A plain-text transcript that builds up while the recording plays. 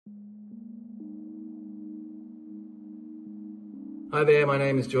Hi there, my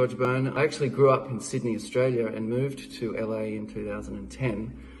name is George Byrne. I actually grew up in Sydney, Australia and moved to LA in 2010.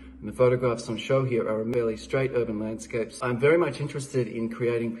 And the photographs on show here are fairly straight urban landscapes. I'm very much interested in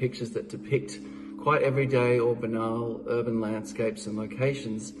creating pictures that depict quite everyday or banal urban landscapes and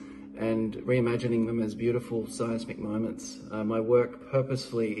locations and reimagining them as beautiful seismic moments. My work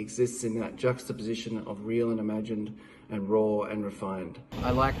purposefully exists in that juxtaposition of real and imagined and raw and refined.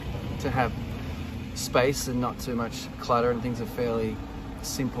 I like to have space and not too much clutter, and things are fairly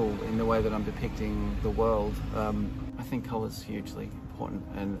simple in the way that I'm depicting the world. I think colour is hugely important,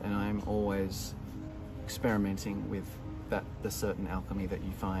 and I'm always experimenting with the certain alchemy that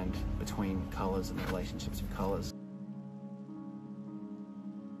you find between colours and the relationships of colours.